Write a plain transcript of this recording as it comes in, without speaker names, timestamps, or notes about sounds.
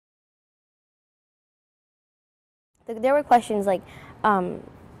there were questions like,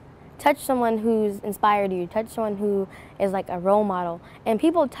 touch someone who's inspired you, touch someone who is like a role model. And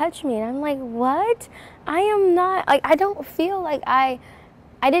people touch me and I'm like, what? I am not, like, I don't feel like I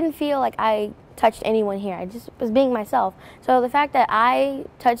didn't feel like I touched anyone here. I just was being myself. So the fact that I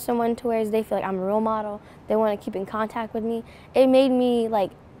touched someone to where they feel like I'm a role model, they want to keep in contact with me, it made me like,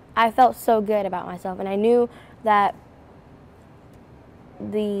 I felt so good about myself. And I knew that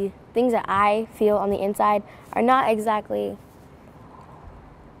the things that I feel on the inside are not exactly,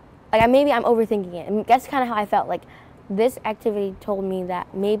 like, maybe I'm overthinking it. And that's kind of how I felt. Like, this activity told me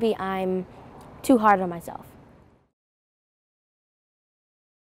that maybe I'm too hard on myself.